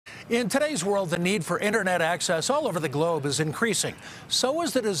In today's world, the need for internet access all over the globe is increasing. So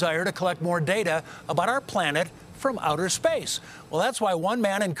is the desire to collect more data about our planet from outer space. Well, that's why one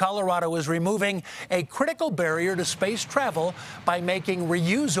man in Colorado is removing a critical barrier to space travel by making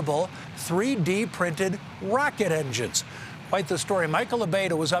reusable 3D printed rocket engines. Quite the story. Michael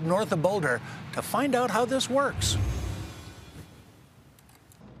Abeyta was up north of Boulder to find out how this works.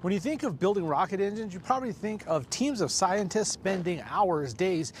 When you think of building rocket engines, you probably think of teams of scientists spending hours,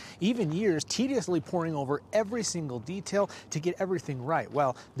 days, even years tediously poring over every single detail to get everything right.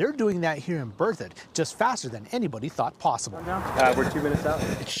 Well, they're doing that here in Berthoud, just faster than anybody thought possible. We're 2 minutes out.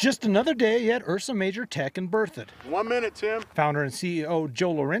 It's just another day at Ursa Major Tech in Berthoud. 1 minute, Tim. Founder and CEO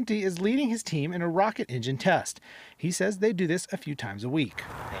Joe Laurenti is leading his team in a rocket engine test. He says they do this a few times a week.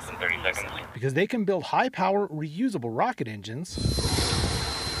 Less than 30 seconds. Because they can build high-power, reusable rocket engines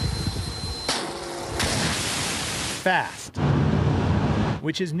fast,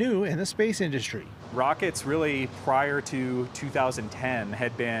 which is new in the space industry. Rockets really, prior to 2010,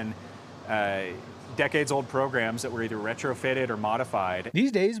 had been decades-old programs that were either retrofitted or modified.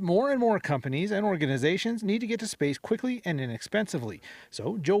 These days, more and more companies and organizations need to get to space quickly and inexpensively.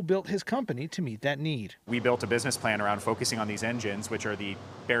 So Joe built his company to meet that need. We built a business plan around focusing on these engines, which are the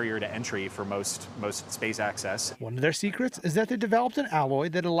barrier to entry for most space access. One of their secrets is that they developed an alloy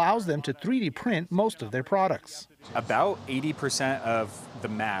that allows them to 3D print most of their products. About 80% of the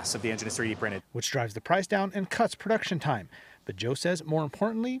mass of the engine is 3D printed, which drives the price down and cuts production time. But Joe says, more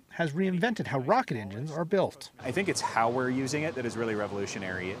importantly, has reinvented how rocket engines are built. I think it's how we're using it that is really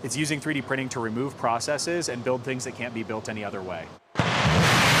revolutionary. It's using 3D printing to remove processes and build things that can't be built any other way.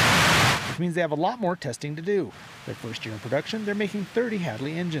 Which means they have a lot more testing to do. Their first year in production, they're making 30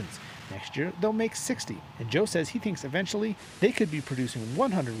 Hadley engines. Next year, they'll make 60. And Joe says he thinks eventually they could be producing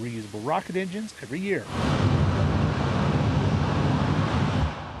 100 reusable rocket engines every year,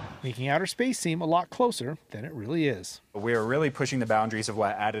 making outer space seem a lot closer than it really is. We're really pushing the boundaries of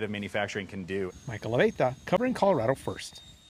what additive manufacturing can do. Michael Abeyta, covering Colorado First.